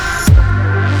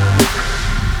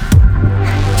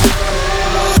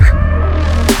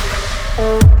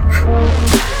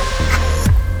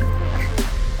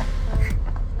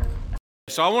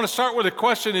So I want to start with a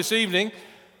question this evening.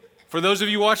 For those of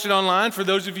you watching online, for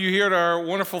those of you here at our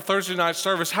wonderful Thursday night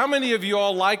service, how many of you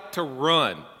all like to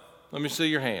run? Let me see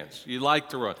your hands. You like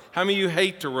to run. How many of you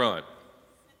hate to run?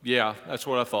 Yeah, that's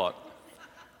what I thought.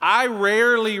 I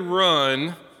rarely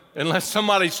run unless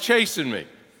somebody's chasing me.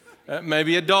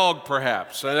 Maybe a dog,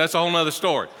 perhaps. That's a whole other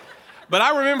story. But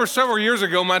I remember several years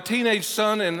ago, my teenage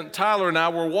son and Tyler and I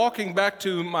were walking back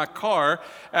to my car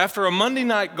after a Monday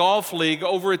night golf league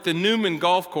over at the Newman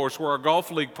Golf Course where our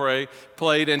golf league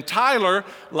played. And Tyler,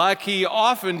 like he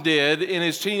often did in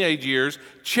his teenage years,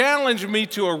 challenged me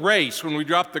to a race when we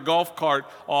dropped the golf cart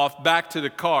off back to the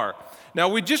car. Now,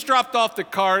 we just dropped off the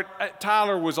cart.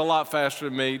 Tyler was a lot faster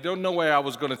than me. No way I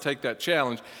was going to take that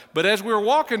challenge. But as we were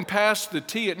walking past the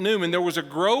tee at Newman, there was a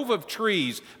grove of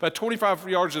trees about 25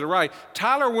 yards to the right.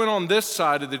 Tyler went on this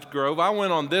side of the grove. I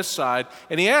went on this side.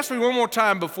 And he asked me one more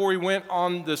time before he went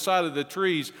on the side of the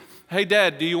trees, "Hey,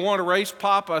 Dad, do you want to race,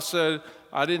 Pop?" I said,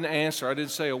 I didn't answer. I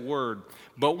didn't say a word.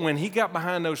 But when he got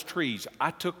behind those trees,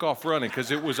 I took off running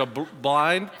because it was a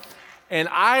blind. And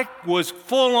I was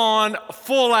full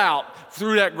out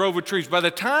through that grove of trees. By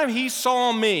the time he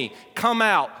saw me come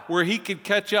out where he could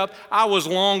catch up, I was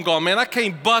long gone. Man, I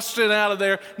came busting out of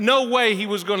there. No way he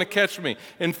was going to catch me.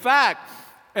 In fact,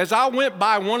 as I went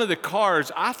by one of the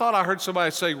cars, I thought I heard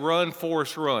somebody say, "Run,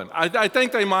 Forrest, run." I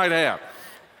think they might have.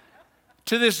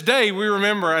 To this day, we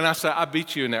remember, and I said, "I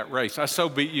beat you in that race. I so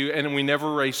beat you," and we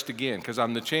never raced again because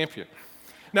I'm the champion.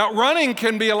 Now, running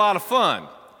can be a lot of fun.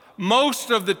 Most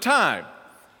of the time,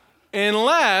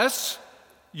 unless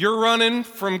you're running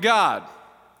from God.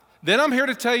 Then I'm here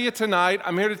to tell you tonight,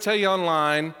 I'm here to tell you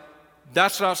online,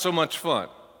 that's not so much fun.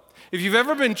 If you've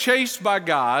ever been chased by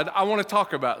God, I want to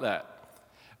talk about that.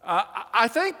 I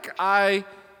think I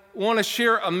want to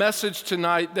share a message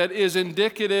tonight that is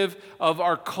indicative of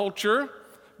our culture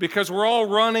because we're all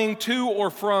running to or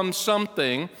from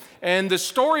something. And the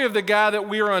story of the guy that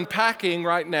we are unpacking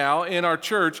right now in our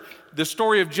church, the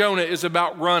story of Jonah, is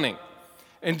about running.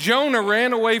 And Jonah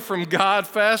ran away from God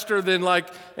faster than like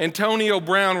Antonio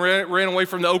Brown ran away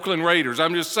from the Oakland Raiders.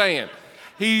 I'm just saying.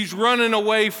 He's running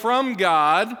away from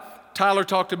God. Tyler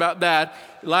talked about that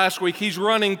last week. He's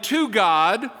running to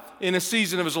God in a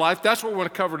season of his life. That's what we're going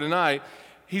to cover tonight.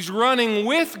 He's running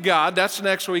with God. That's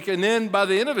next week. And then by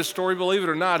the end of his story, believe it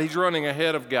or not, he's running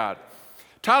ahead of God.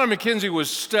 Tyler McKenzie was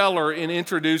stellar in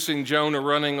introducing Jonah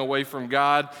running away from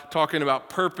God, talking about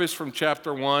purpose from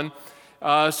chapter 1.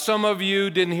 Some of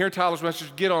you didn't hear Tyler's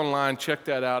message. Get online, check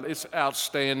that out. It's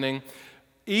outstanding.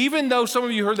 Even though some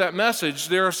of you heard that message,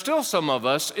 there are still some of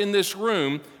us in this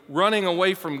room running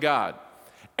away from God.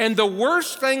 And the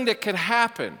worst thing that could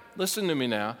happen, listen to me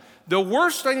now, the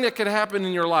worst thing that could happen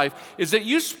in your life is that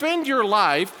you spend your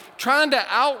life trying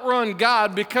to outrun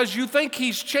God because you think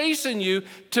He's chasing you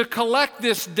to collect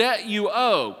this debt you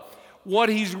owe. When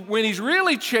He's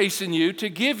really chasing you to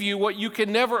give you what you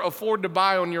can never afford to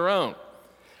buy on your own.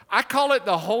 I call it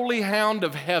the holy hound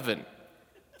of heaven.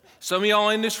 Some of y'all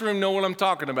in this room know what I'm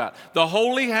talking about. The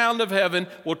holy hound of heaven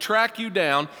will track you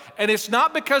down, and it's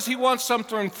not because he wants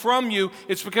something from you,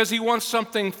 it's because he wants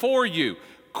something for you.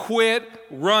 Quit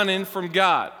running from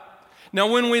God.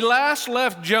 Now, when we last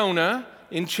left Jonah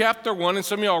in chapter 1, and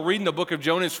some of y'all are reading the book of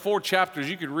Jonah, it's 4 chapters.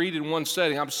 You could read in one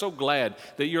setting. I'm so glad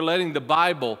that you're letting the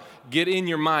Bible get in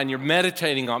your mind. You're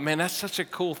meditating on it. Man, that's such a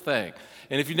cool thing.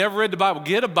 And if you've never read the Bible,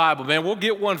 get a Bible, man. We'll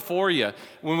get one for you.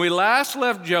 When we last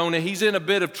left Jonah, he's in a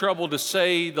bit of trouble, to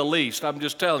say the least. I'm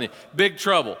just telling you, big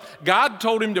trouble. God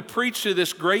told him to preach to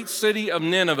this great city of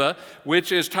Nineveh,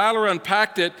 which, as Tyler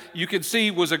unpacked it, you can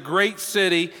see was a great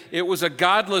city. It was a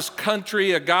godless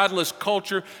country, a godless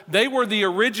culture. They were the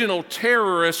original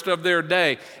terrorists of their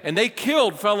day, and they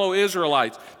killed fellow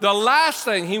Israelites. The last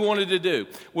thing he wanted to do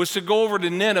was to go over to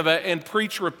Nineveh and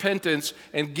preach repentance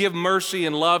and give mercy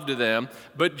and love to them.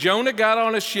 But Jonah got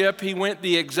on a ship. He went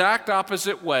the exact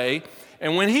opposite way.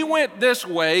 And when he went this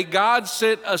way, God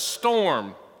sent a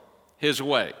storm his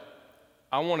way.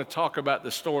 I want to talk about the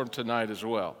storm tonight as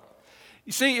well.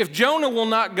 You see, if Jonah will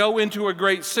not go into a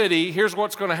great city, here's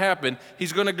what's going to happen.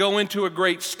 He's going to go into a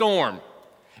great storm.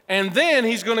 And then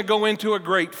he's going to go into a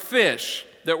great fish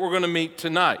that we're going to meet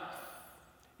tonight.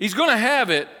 He's going to have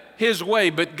it his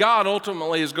way, but God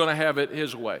ultimately is going to have it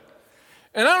his way.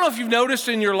 And I don't know if you've noticed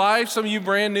in your life, some of you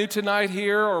brand new tonight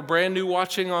here or brand new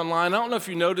watching online, I don't know if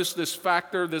you noticed this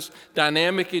factor, this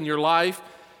dynamic in your life,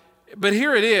 but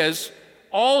here it is.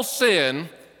 All sin,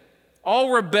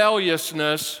 all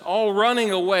rebelliousness, all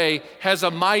running away has a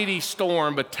mighty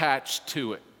storm attached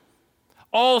to it.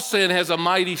 All sin has a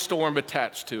mighty storm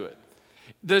attached to it.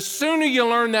 The sooner you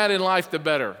learn that in life, the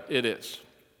better it is.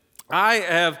 I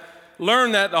have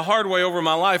learned that the hard way over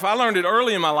my life. I learned it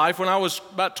early in my life when I was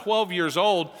about 12 years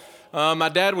old. My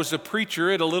dad was a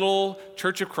preacher at a little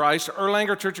Church of Christ,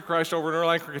 Erlanger Church of Christ over in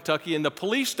Erlanger, Kentucky, and the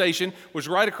police station was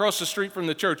right across the street from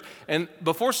the church. And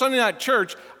before Sunday night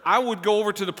church, I would go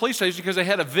over to the police station because they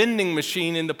had a vending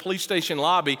machine in the police station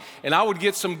lobby, and I would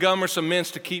get some gum or some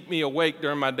mints to keep me awake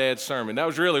during my dad's sermon. That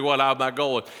was really what my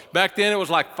goal was. Back then, it was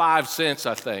like 5 cents,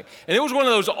 I think. And it was one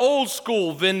of those old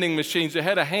school vending machines that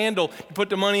had a handle. You put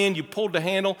the money in, you pulled the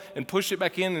handle and pushed it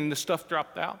back in, and the stuff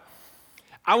dropped out.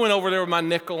 I went over there with my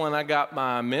nickel and I got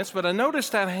my mints, but I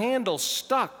noticed that handle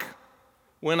stuck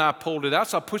when I pulled it out,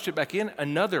 so I pushed it back in.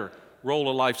 Another roll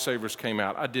of Lifesavers came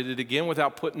out. I did it again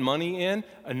without putting money in.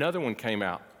 Another one came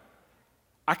out.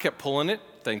 I kept pulling it.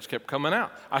 Things kept coming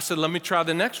out. I said, let me try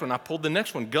the next one. I pulled the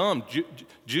next one. Gum,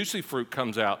 Juicy Fruit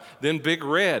comes out. Then Big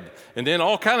Red. And then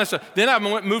all kind of stuff. Then I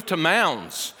moved to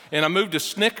Mounds. And I moved to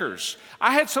Snickers.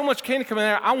 I had so much candy coming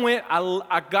out.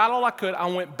 I got all I could. I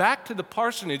went back to the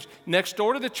parsonage next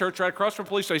door to the church, right across from the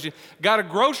police station, got a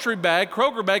grocery bag,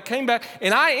 Kroger bag, came back,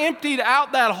 and I emptied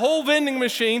out that whole vending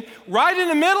machine right in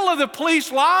the middle of the police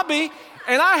lobby,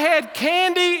 and I had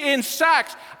candy in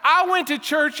sacks. I went to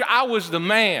church. I was the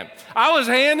man. I was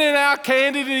handing out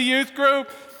candy to the youth group.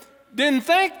 Didn't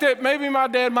think that maybe my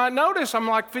dad might notice. I'm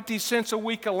like 50 cents a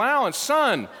week allowance.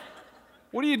 Son,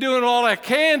 what are you doing with all that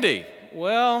candy?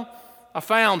 Well, I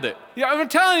found it. Yeah, I'm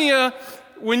telling you,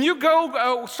 when you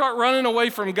go start running away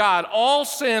from God, all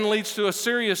sin leads to a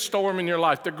serious storm in your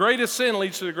life. The greatest sin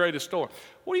leads to the greatest storm.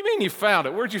 What do you mean you found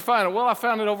it? Where'd you find it? Well, I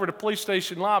found it over the police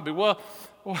station lobby. Well,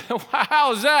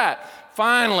 how's that?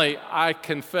 Finally, I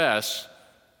confess,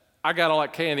 I got all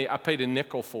that candy. I paid a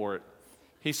nickel for it.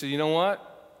 He said, you know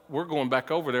what? We're going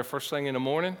back over there first thing in the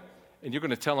morning, and you're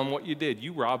going to tell them what you did.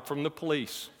 You robbed from the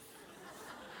police.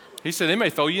 He said, they may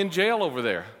throw you in jail over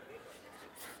there.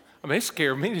 I mean, it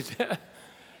scared me to death.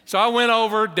 So I went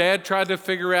over. Dad tried to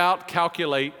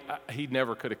calculate. He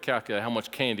never could have calculated how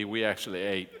much candy we actually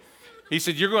ate. He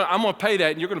said, I'm going to pay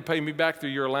that, and you're going to pay me back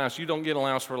through your allowance. You don't get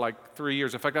allowance for like 3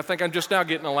 years. In fact, I think I'm just now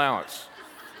getting allowance.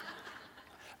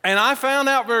 And I found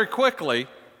out very quickly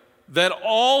that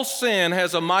all sin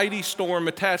has a mighty storm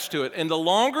attached to it. And the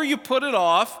longer you put it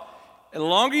off, and the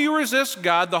longer you resist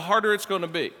God, the harder it's going to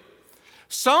be.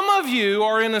 Some of you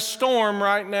are in a storm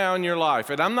right now in your life,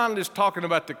 and I'm not just talking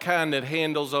about the kind that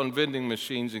handles on vending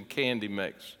machines and candy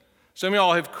makes. Some of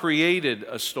y'all have created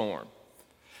a storm.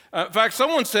 In fact,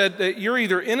 someone said that you're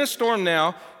either in a storm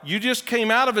now, you just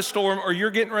came out of a storm, or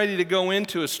you're getting ready to go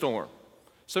into a storm.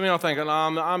 Some of y'all thinking,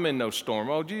 I'm in no storm.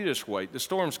 Oh, you just wait. The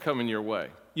storm's coming your way.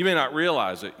 You may not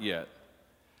realize it yet.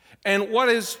 And what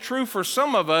is true for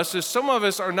some of us is some of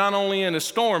us are not only in a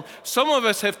storm, some of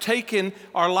us have taken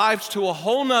our lives to a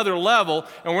whole nother level,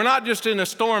 and we're not just in a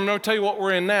storm. Let me tell you what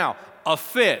we're in now. A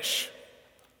fish,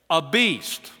 a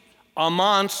beast, a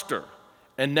monster.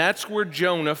 And that's where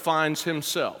Jonah finds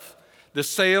himself. The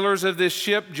sailors of this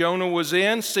ship Jonah was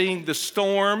in, seeing the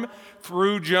storm,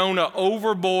 threw Jonah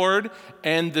overboard,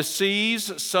 and the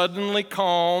seas suddenly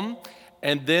calm.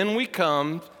 And then we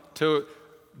come to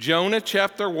Jonah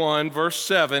chapter 1, verse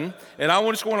 7, and I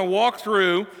just want to walk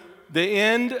through the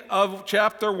end of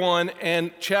chapter 1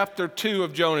 and chapter 2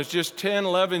 of Jonah. It's just 10,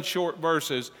 11 short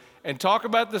verses, and talk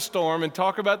about the storm, and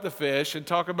talk about the fish, and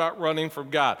talk about running from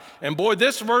God. And boy,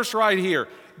 this verse right here,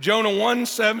 Jonah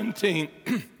 1:17,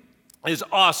 is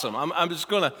awesome. I'm just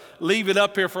going to leave it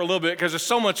up here for a little bit because there's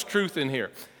so much truth in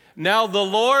here. Now the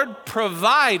Lord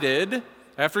provided...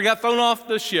 After he got thrown off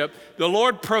the ship, the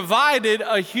Lord provided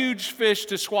a huge fish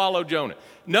to swallow Jonah.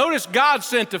 Notice God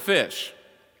sent the fish.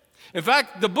 In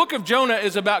fact, the book of Jonah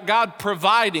is about God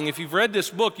providing. If you've read this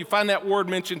book, you find that word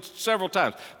mentioned several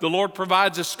times. The Lord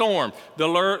provides a storm. The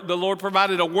Lord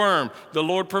provided a worm. The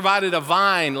Lord provided a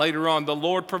vine later on. The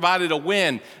Lord provided a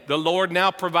wind. The Lord now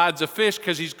provides a fish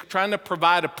because he's trying to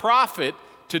provide a prophet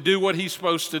to do what he's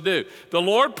supposed to do. The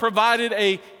Lord provided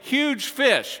a huge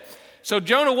fish. So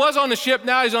Jonah was on the ship,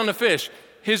 now he's on the fish.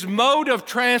 His mode of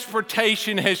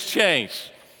transportation has changed.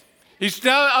 He's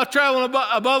traveling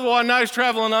above the water, now he's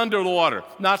traveling under the water.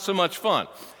 Not so much fun.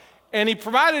 And he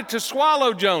provided to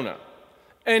swallow Jonah.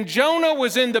 And Jonah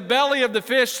was in the belly of the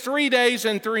fish 3 days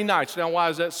and 3 nights. Now, why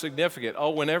is that significant?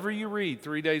 Oh, whenever you read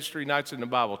 3 days, 3 nights in the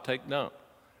Bible, take note.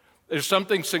 There's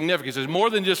something significant. It's more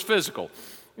than just physical.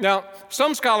 Now,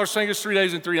 some scholars think it's 3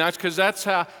 days and 3 nights because that's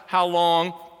how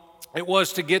long it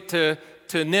was to get to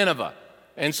Nineveh.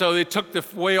 And so it took the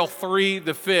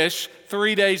fish,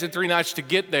 3 days and 3 nights to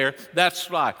get there. That's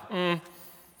why.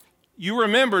 You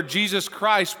remember Jesus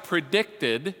Christ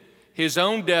predicted his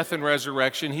own death and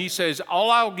resurrection. He says,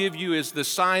 all I'll give you is the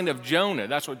sign of Jonah.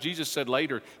 That's what Jesus said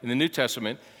later in the New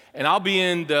Testament. And I'll be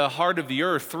in the heart of the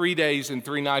earth 3 days and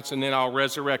 3 nights, and then I'll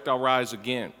resurrect, I'll rise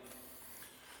again.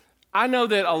 I know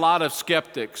that a lot of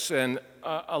skeptics and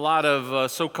a lot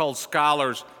of so-called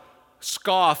scholars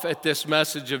scoff at this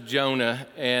message of Jonah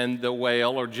and the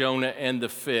whale, or Jonah and the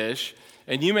fish.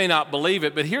 And you may not believe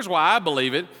it, but here's why I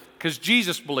believe it, because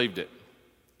Jesus believed it.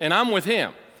 And I'm with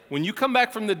him. When you come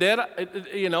back from the dead,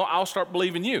 I'll start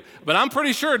believing you. But I'm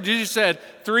pretty sure Jesus said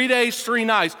 3 days, 3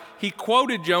 nights. He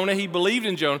quoted Jonah. He believed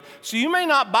in Jonah. So you may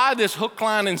not buy this hook,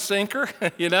 line, and sinker,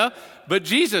 but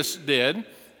Jesus did.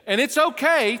 And it's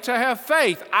okay to have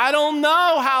faith. I don't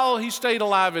know how he stayed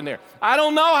alive in there. I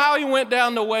don't know how he went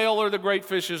down the whale or the great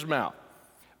fish's mouth.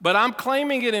 But I'm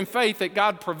claiming it in faith that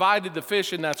God provided the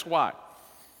fish, and that's why.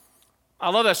 I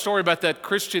love that story about that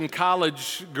Christian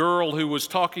college girl who was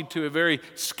talking to a very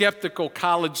skeptical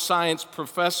college science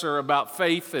professor about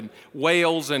faith and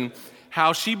whales, and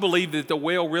how she believed that the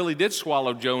whale really did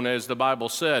swallow Jonah, as the Bible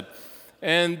said.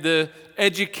 And the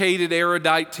educated,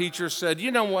 erudite teacher said, you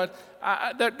know what,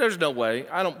 there's no way,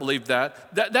 I don't believe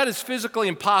that. That is physically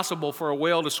impossible for a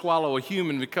whale to swallow a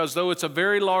human, because though it's a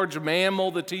very large mammal,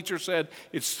 the teacher said,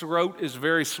 its throat is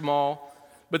very small.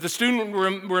 But the student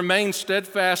remained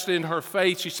steadfast in her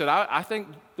faith. She said, I think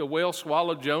the whale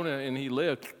swallowed Jonah and he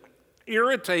lived.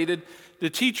 Irritated, the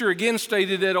teacher again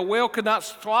stated that a whale could not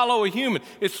swallow a human.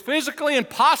 It's physically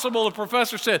impossible, the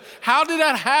professor said. How did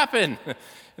that happen?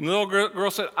 And the little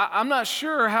girl said, I'm not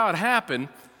sure how it happened,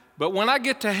 but when I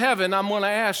get to heaven, I'm going to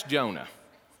ask Jonah.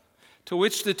 To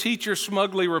which the teacher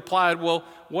smugly replied, well,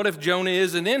 what if Jonah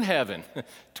isn't in heaven?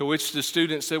 To which the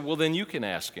student said, well, then you can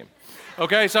ask him.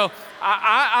 Okay, so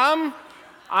I'm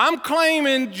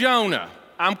claiming Jonah.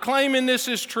 I'm claiming this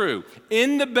is true.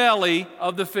 In the belly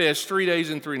of the fish, 3 days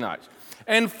and 3 nights.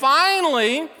 And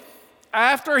finally,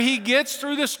 after he gets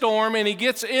through the storm and he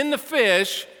gets in the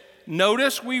fish,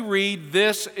 notice we read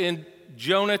this in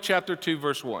Jonah chapter 2,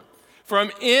 verse 1.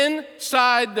 From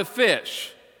inside the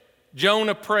fish,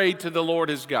 Jonah prayed to the Lord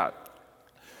his God.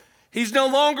 He's no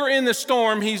longer in the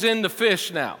storm, he's in the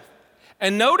fish now.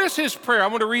 And notice his prayer. I'm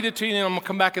going to read it to you, and I'm going to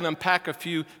come back and unpack a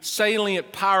few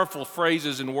salient, powerful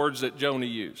phrases and words that Jonah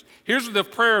used. Here's the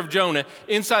prayer of Jonah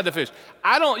inside the fish.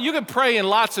 You can pray in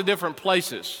lots of different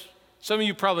places. Some of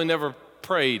you probably never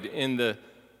prayed in the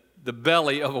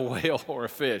belly of a whale or a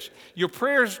fish. Your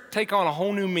prayers take on a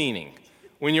whole new meaning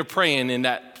when you're praying in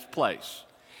that place.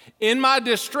 In my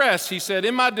distress, he said,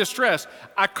 in my distress,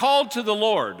 I called to the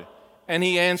Lord, and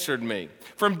he answered me.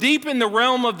 From deep in the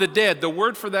realm of the dead, the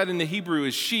word for that in the Hebrew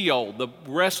is Sheol, the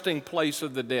resting place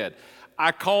of the dead.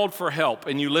 I called for help,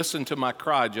 and you listened to my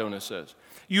cry, Jonah says.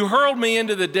 You hurled me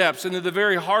into the depths, into the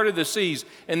very heart of the seas,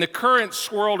 and the currents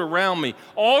swirled around me.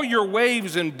 All your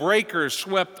waves and breakers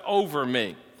swept over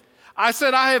me. I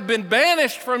said, I have been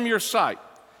banished from your sight,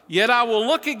 yet I will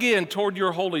look again toward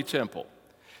your holy temple.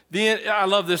 I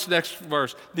love this next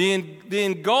verse. The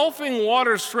engulfing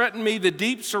waters threatened me. The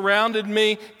deep surrounded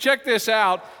me. Check this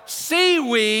out.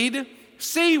 Seaweed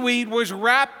was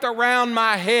wrapped around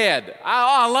my head.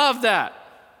 I love that.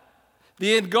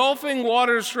 The engulfing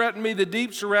waters threatened me. The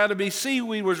deep surrounded me.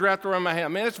 Seaweed was wrapped around my head.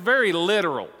 Man, it's very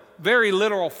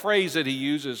literal phrase that he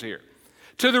uses here.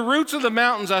 To the roots of the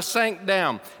mountains I sank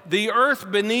down. The earth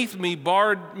beneath me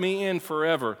barred me in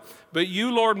forever. But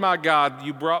you, Lord my God,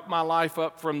 you brought my life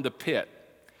up from the pit.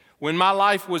 When my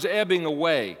life was ebbing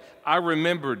away, I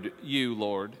remembered you,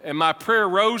 Lord, and my prayer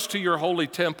rose to your holy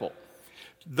temple.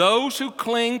 Those who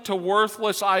cling to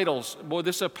worthless idols, boy,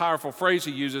 this is a powerful phrase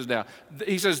he uses now.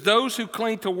 He says, those who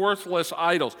cling to worthless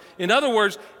idols. In other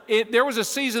words, there was a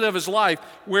season of his life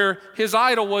where his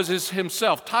idol was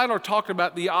himself. Tyler talked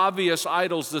about the obvious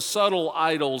idols, the subtle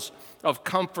idols of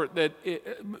comfort that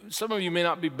some of you may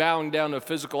not be bowing down to a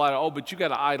physical idol. Oh, but you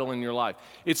got an idol in your life.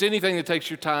 It's anything that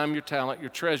takes your time, your talent, your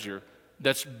treasure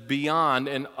that's beyond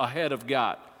and ahead of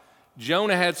God.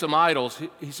 Jonah had some idols.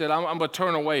 He said, I'm going to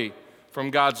turn away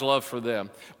from God's love for them.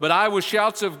 But I, with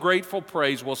shouts of grateful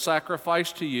praise, will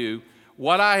sacrifice to you.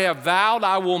 What I have vowed,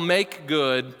 I will make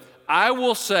good. I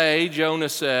will say, Jonah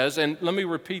says, and let me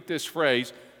repeat this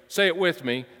phrase. Say it with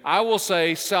me. I will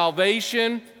say,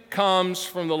 salvation comes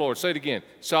from the Lord. Say it again.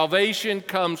 Salvation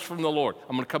comes from the Lord.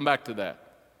 I'm going to come back to that.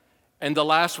 And the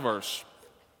last verse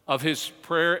of his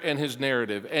prayer and his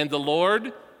narrative. And the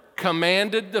Lord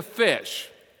commanded the fish,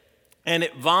 and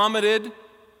it vomited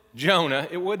Jonah.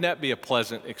 Wouldn't that be a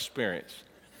pleasant experience?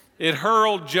 It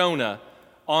hurled Jonah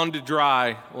onto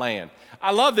dry land.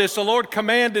 I love this. The Lord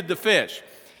commanded the fish.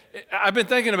 I've been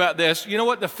thinking about this. You know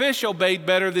what? The fish obeyed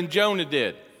better than Jonah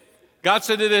did. God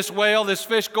said to this whale, this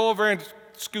fish, go over and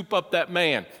scoop up that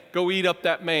man. Go eat up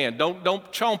that man. Don't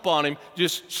chomp on him,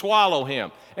 just swallow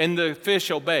him. And the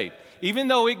fish obeyed. Even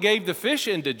though it gave the fish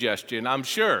indigestion, I'm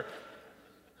sure,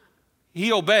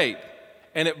 he obeyed.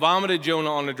 And it vomited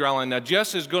Jonah on the dry land. Now,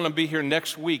 Jess is going to be here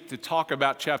next week to talk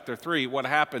about chapter 3, what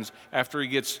happens after he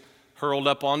gets hurled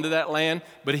up onto that land.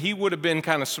 But he would have been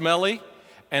kind of smelly.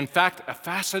 In fact, a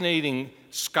fascinating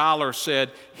scholar said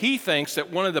he thinks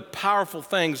that one of the powerful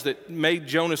things that made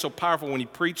Jonah so powerful when he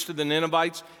preached to the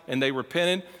Ninevites and they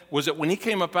repented was that when he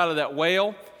came up out of that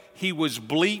whale, he was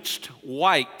bleached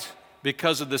white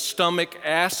because of the stomach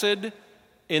acid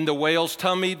in the whale's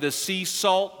tummy, the sea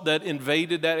salt that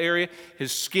invaded that area.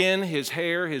 His skin, his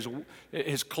hair,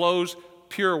 his clothes,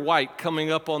 pure white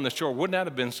coming up on the shore. Wouldn't that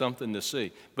have been something to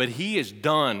see? But he is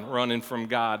done running from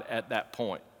God at that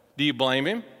point. Do you blame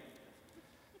him?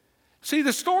 See,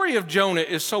 the story of Jonah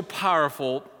is so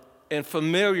powerful and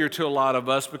familiar to a lot of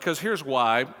us because here's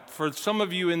why. For some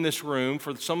of you in this room,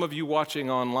 for some of you watching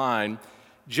online,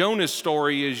 Jonah's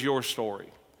story is your story.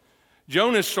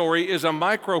 Jonah's story is a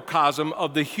microcosm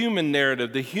of the human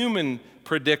narrative, the human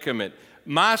predicament.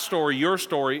 My story, your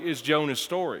story, is Jonah's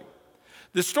story.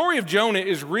 The story of Jonah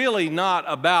is really not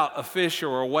about a fish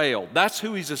or a whale. That's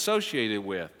who he's associated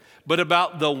with. But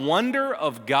about the wonder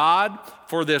of God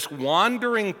for this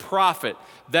wandering prophet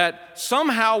that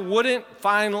somehow wouldn't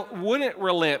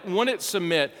relent, wouldn't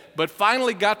submit, but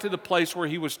finally got to the place where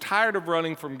he was tired of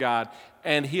running from God,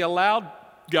 and he allowed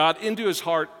God into his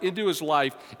heart, into his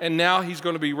life, and now he's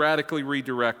going to be radically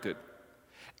redirected.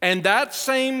 And that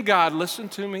same God, listen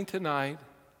to me tonight,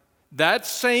 that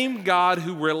same God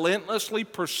who relentlessly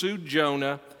pursued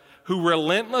Jonah, who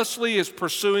relentlessly is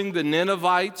pursuing the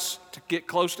Ninevites to get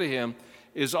close to him,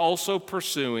 is also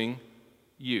pursuing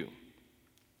you.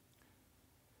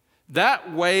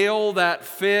 That whale, that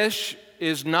fish,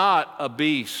 is not a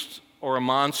beast or a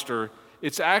monster.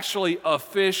 It's actually a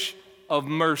fish of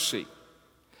mercy.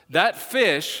 That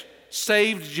fish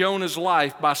saved Jonah's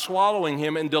life by swallowing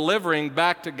him and delivering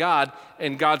back to God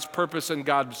and God's purpose and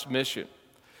God's mission.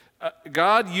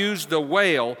 God used the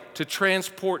whale to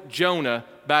transport Jonah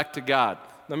back to God.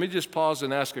 Let me just pause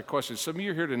and ask a question. Some of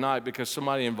you are here tonight because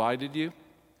somebody invited you.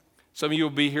 Some of you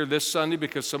will be here this Sunday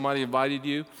because somebody invited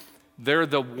you. They're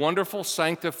the wonderful,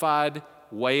 sanctified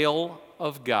whale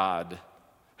of God.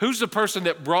 Who's the person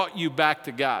that brought you back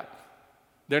to God?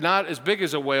 They're not as big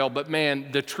as a whale, but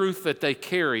man, the truth that they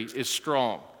carry is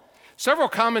strong. Several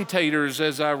commentators,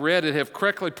 as I read it, have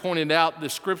correctly pointed out the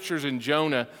scriptures in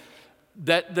Jonah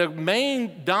that the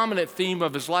main dominant theme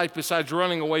of his life, besides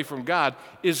running away from God,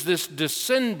 is this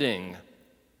descending,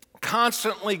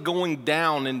 constantly going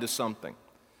down into something.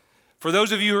 For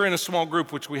those of you who are in a small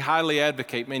group, which we highly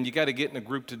advocate, man, you got to get in a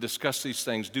group to discuss these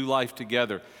things, do life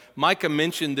together. Micah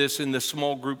mentioned this in the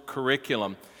small group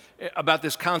curriculum about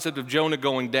this concept of Jonah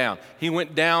going down. He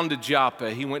went down to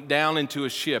Joppa. He went down into a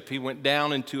ship. He went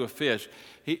down into a fish.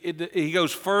 He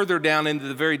goes further down into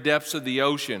the very depths of the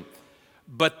ocean.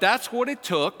 But that's what it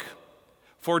took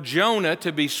for Jonah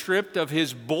to be stripped of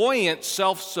his buoyant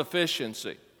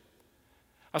self-sufficiency.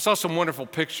 I saw some wonderful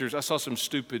pictures. I saw some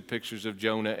stupid pictures of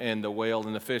Jonah and the whale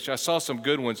and the fish. I saw some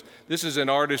good ones. This is an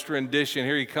artist rendition.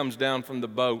 Here he comes down from the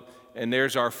boat, and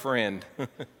there's our friend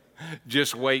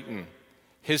just waiting.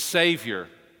 His Savior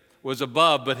was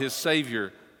above, but his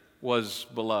Savior was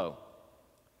below.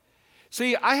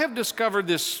 See, I have discovered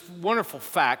this wonderful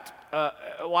fact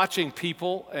watching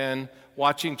people and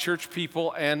watching church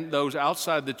people and those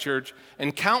outside the church,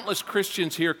 and countless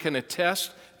Christians here can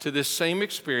attest to this same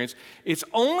experience. It's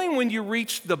only when you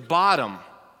reach the bottom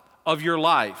of your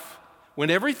life, when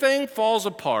everything falls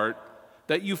apart,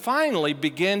 that you finally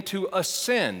begin to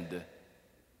ascend.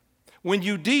 When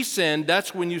you descend,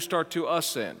 that's when you start to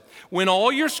ascend. When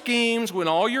all your schemes, when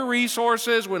all your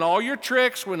resources, when all your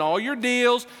tricks, when all your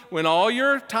deals, when all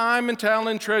your time and talent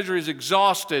and treasure is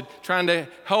exhausted trying to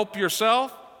help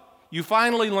yourself, you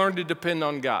finally learn to depend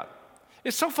on God.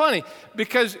 It's so funny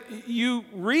because you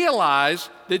realize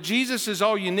that Jesus is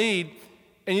all you need,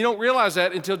 and you don't realize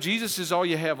that until Jesus is all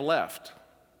you have left.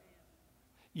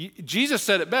 Jesus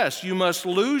said it best, you must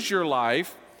lose your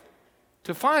life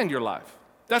to find your life.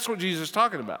 That's what Jesus is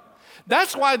talking about.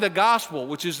 That's why the gospel,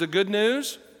 which is the good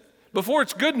news, before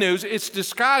it's good news, it's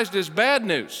disguised as bad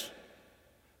news.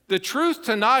 The truth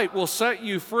tonight will set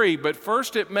you free, but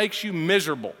first it makes you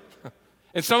miserable.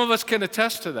 And some of us can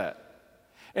attest to that.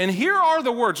 And here are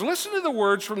the words. Listen to the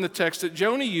words from the text that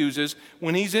Jonah uses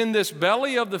when he's in this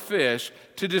belly of the fish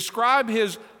to describe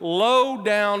his low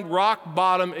down, rock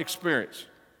bottom experience.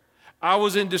 I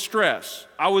was in distress.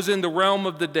 I was in the realm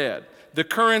of the dead. The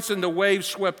currents and the waves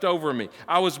swept over me.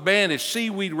 I was banished.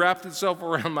 Seaweed wrapped itself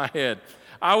around my head.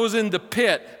 I was in the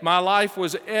pit. My life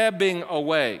was ebbing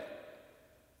away.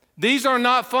 These are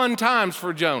not fun times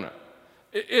for Jonah.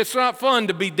 It's not fun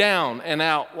to be down and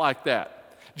out like that.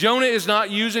 Jonah is not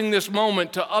using this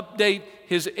moment to update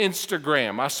his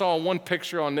Instagram. I saw one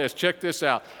picture on this. Check this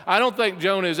out. I don't think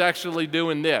Jonah is actually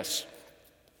doing this.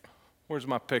 Where's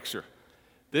my picture?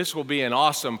 This will be an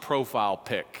awesome profile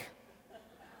pic.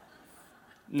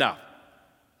 No.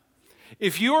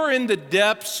 If you're in the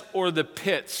depths or the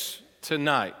pits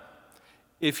tonight,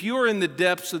 if you're in the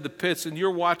depths of the pits and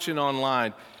you're watching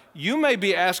online, you may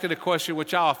be asking a question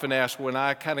which I often ask when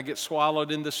I kind of get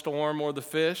swallowed in the storm or the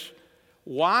fish.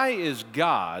 Why is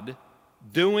God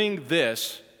doing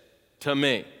this to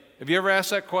me? Have you ever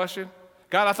asked that question?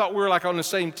 God, I thought we were like on the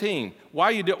same team.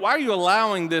 Why are you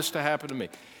allowing this to happen to me?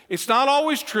 It's not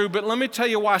always true, but let me tell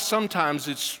you why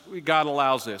sometimes God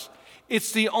allows this.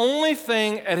 It's the only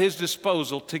thing at his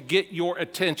disposal to get your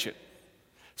attention.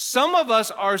 Some of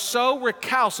us are so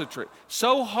recalcitrant,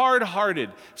 so hard-hearted,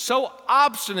 so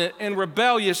obstinate and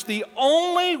rebellious, the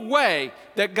only way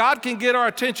that God can get our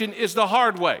attention is the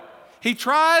hard way. He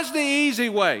tries the easy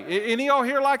way. Any of y'all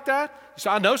here like that? So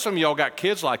I know some of y'all got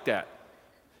kids like that.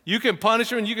 You can punish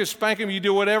them and you can spank them, you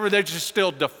do whatever, they're just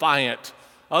still defiant.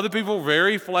 Other people are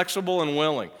very flexible and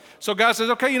willing. So God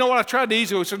says, okay, you know what, I tried the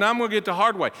easy way, so now I'm going to get the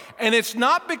hard way. And it's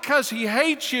not because he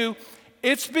hates you,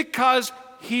 it's because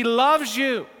he loves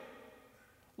you.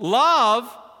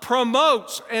 Love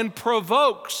promotes and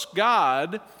provokes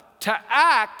God to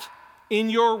act in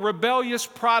your rebellious,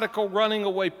 prodigal, running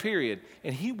away period.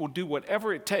 And he will do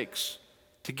whatever it takes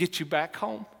to get you back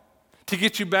home, to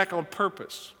get you back on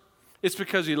purpose. It's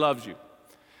because he loves you.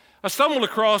 I stumbled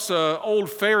across an old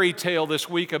fairy tale this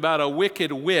week about a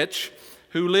wicked witch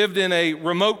who lived in a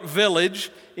remote village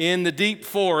in the deep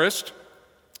forest.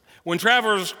 When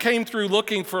travelers came through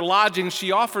looking for lodging,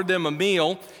 she offered them a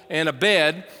meal and a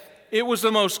bed. It was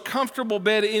the most comfortable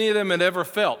bed any of them had ever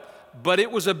felt, but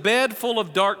it was a bed full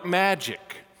of dark magic.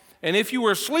 And if you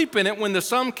were asleep in it, when the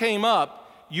sun came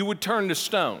up, you would turn to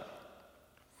stone.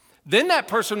 Then that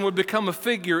person would become a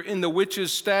figure in the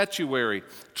witch's statuary,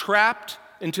 trapped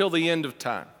until the end of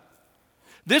time.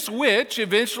 This witch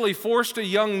eventually forced a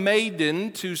young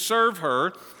maiden to serve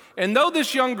her, and though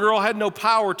this young girl had no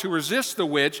power to resist the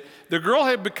witch, the girl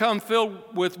had become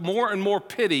filled with more and more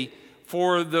pity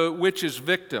for the witch's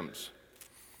victims.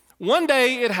 One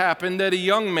day it happened that a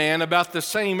young man about the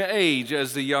same age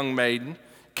as the young maiden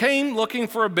came looking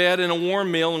for a bed and a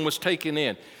warm meal and was taken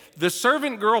in. The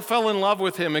servant girl fell in love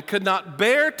with him and could not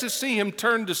bear to see him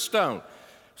turned to stone.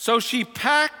 So she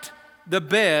packed the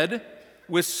bed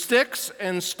with sticks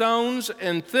and stones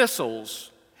and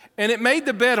thistles, and it made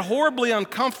the bed horribly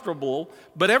uncomfortable,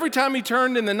 but every time he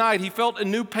turned in the night, he felt a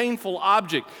new painful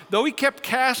object. Though he kept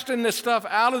casting this stuff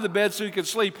out of the bed so he could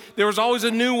sleep, there was always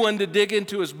a new one to dig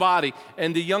into his body,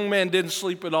 and the young man didn't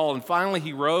sleep at all. And finally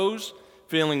he rose,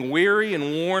 feeling weary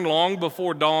and worn long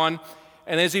before dawn,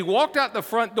 and as he walked out the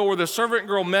front door, the servant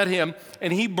girl met him,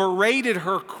 and he berated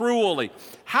her cruelly.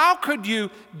 How could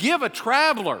you give a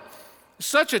traveler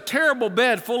such a terrible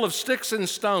bed full of sticks and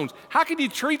stones? How could you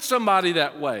treat somebody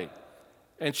that way?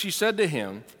 And she said to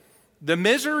him, the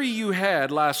misery you had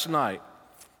last night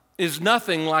is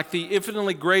nothing like the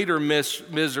infinitely greater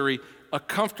misery a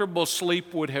comfortable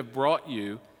sleep would have brought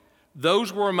you.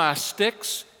 Those were my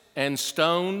sticks and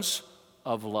stones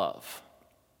of love.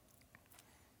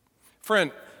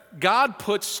 Friend, God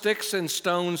puts sticks and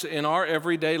stones in our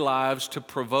everyday lives to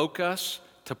provoke us,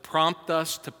 to prompt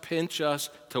us, to pinch us,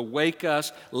 to wake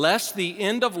us, lest the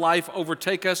end of life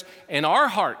overtake us and our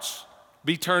hearts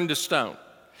be turned to stone.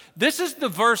 This is the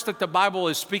verse that the Bible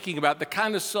is speaking about, the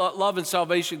kind of love and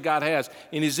salvation God has.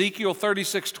 In Ezekiel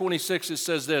 36:26, it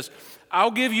says this,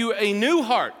 I'll give you a new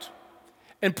heart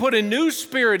and put a new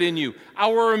spirit in you. I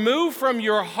will remove from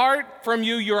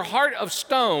you your heart of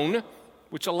stone,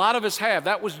 which a lot of us have,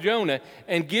 that was Jonah,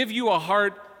 and give you a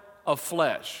heart of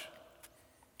flesh.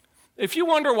 If you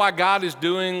wonder why God is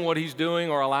doing what he's doing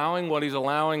or allowing what he's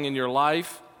allowing in your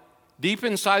life, deep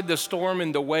inside the storm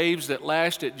and the waves that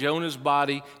lashed at Jonah's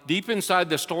body, deep inside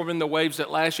the storm and the waves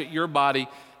that lash at your body,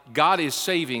 God is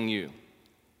saving you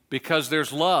because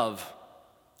there's love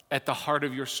at the heart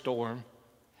of your storm.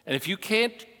 And if you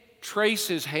can't trace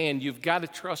his hand, you've got to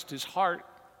trust his heart.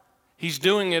 He's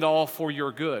doing it all for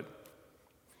your good.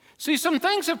 See, some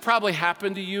things have probably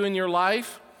happened to you in your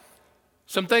life.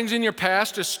 Some things in your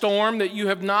past, a storm that you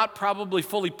have not probably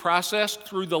fully processed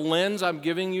through the lens I'm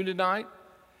giving you tonight.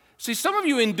 See, some of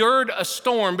you endured a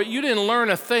storm, but you didn't learn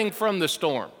a thing from the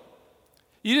storm.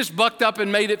 You just bucked up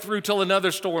and made it through till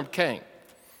another storm came.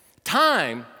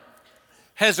 Time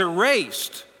has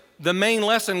erased the main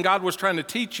lesson God was trying to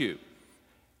teach you.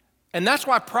 And that's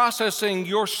why processing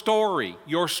your story,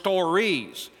 your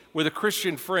stories with a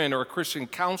Christian friend or a Christian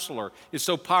counselor is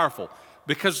so powerful,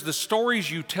 because the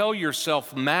stories you tell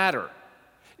yourself matter.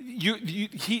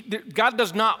 God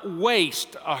does not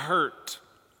waste a hurt.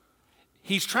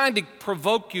 He's trying to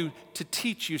provoke you to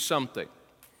teach you something.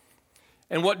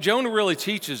 And what Jonah really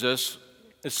teaches us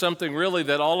is something really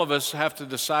that all of us have to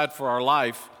decide for our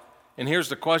life. And here's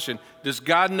the question: does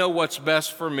God know what's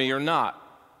best for me or not?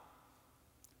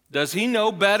 Does he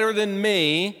know better than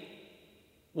me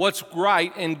what's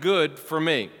right and good for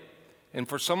me? And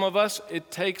for some of us, it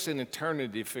takes an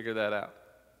eternity to figure that out.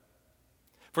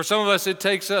 For some of us, it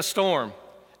takes a storm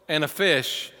and a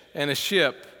fish and a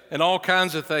ship and all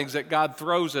kinds of things that God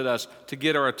throws at us to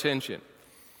get our attention.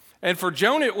 And for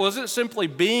Jonah, it wasn't simply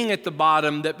being at the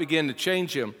bottom that began to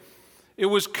change him. It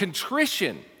was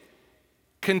contrition,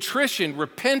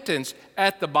 repentance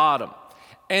at the bottom.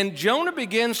 And Jonah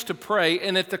begins to pray,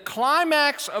 and at the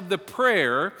climax of the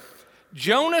prayer,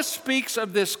 Jonah speaks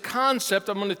of this concept.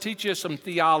 I'm going to teach you some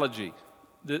theology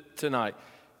tonight.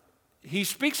 He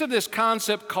speaks of this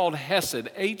concept called Hesed,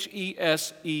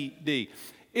 H-E-S-E-D.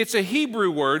 It's a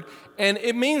Hebrew word, and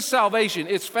it means salvation.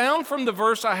 It's found from the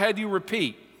verse I had you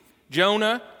repeat,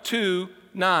 Jonah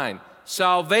 2:9.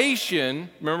 Salvation,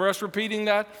 remember us repeating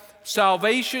that?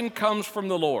 Salvation comes from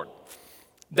the Lord.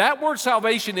 That word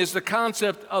salvation is the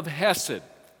concept of Hesed.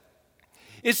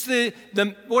 It's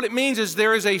what it means is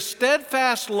there is a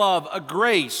steadfast love, a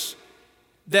grace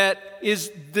that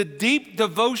is the deep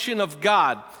devotion of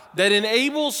God that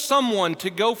enables someone to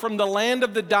go from the land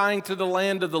of the dying to the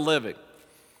land of the living.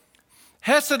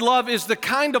 Hesed love is the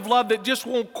kind of love that just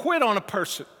won't quit on a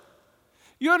person.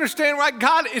 You understand, right?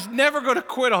 God is never going to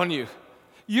quit on you.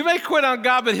 You may quit on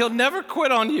God, but he'll never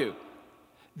quit on you.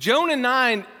 Jonah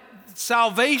 9,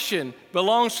 salvation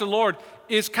belongs to the Lord,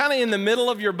 is kind of in the middle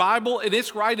of your Bible, and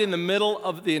it's right in the middle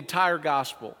of the entire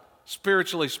gospel,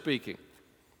 spiritually speaking.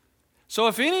 So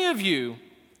if any of you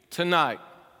tonight,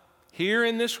 here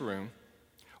in this room,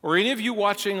 or any of you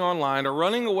watching online are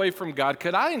running away from God,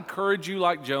 could I encourage you,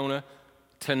 like Jonah,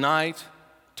 tonight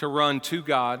to run to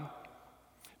God?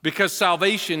 Because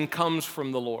salvation comes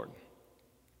from the Lord.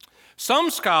 Some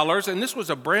scholars, and this was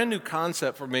a brand new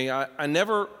concept for me, I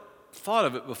never thought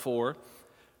of it before.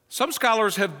 Some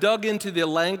scholars have dug into the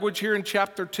language here in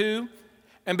chapter 2,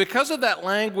 and because of that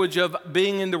language of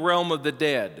being in the realm of the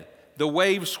dead, the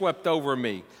waves swept over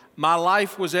me, my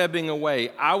life was ebbing away,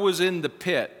 I was in the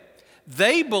pit,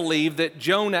 they believe that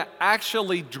Jonah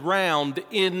actually drowned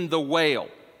in the whale,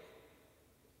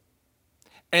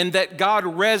 and that God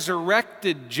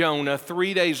resurrected Jonah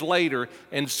 3 days later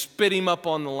and spit him up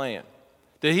on the land.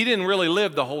 That he didn't really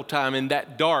live the whole time in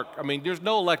that dark. I mean, there's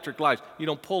no electric lights. You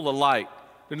don't pull the light.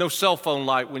 There's no cell phone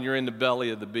light when you're in the belly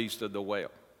of the beast of the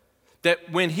whale.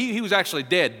 That when he was actually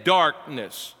dead,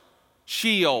 darkness,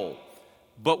 Sheol.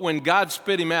 But when God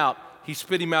spit him out, he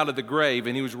spit him out of the grave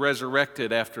and he was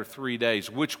resurrected after 3 days,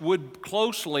 which would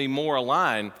closely more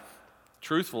align,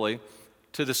 truthfully,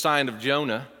 to the sign of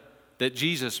Jonah that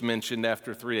Jesus mentioned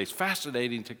after 3 days.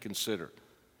 Fascinating to consider.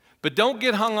 But don't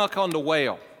get hung up on the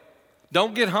whale.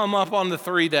 Don't get hung up on the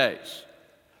 3 days.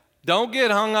 Don't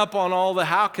get hung up on all the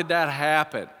how could that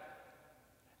happen.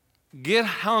 Get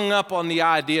hung up on the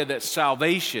idea that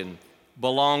salvation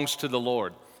belongs to the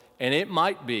Lord. And it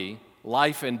might be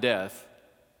life and death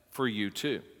for you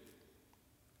too.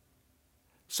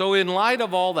 So in light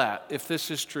of all that, if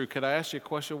this is true, could I ask you a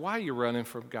question? Why are you running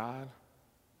from God?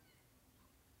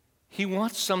 He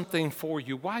wants something for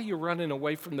you. Why are you running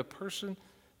away from the person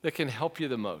that can help you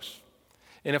the most?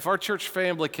 And if our church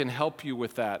family can help you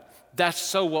with that, that's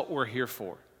so what we're here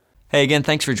for. Hey, again,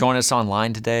 thanks for joining us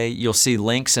online today. You'll see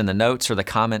links in the notes or the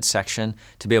comments section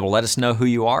to be able to let us know who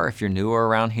you are if you're newer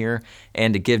around here,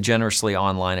 and to give generously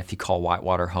online if you call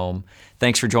Whitewater home.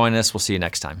 Thanks for joining us. We'll see you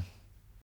next time.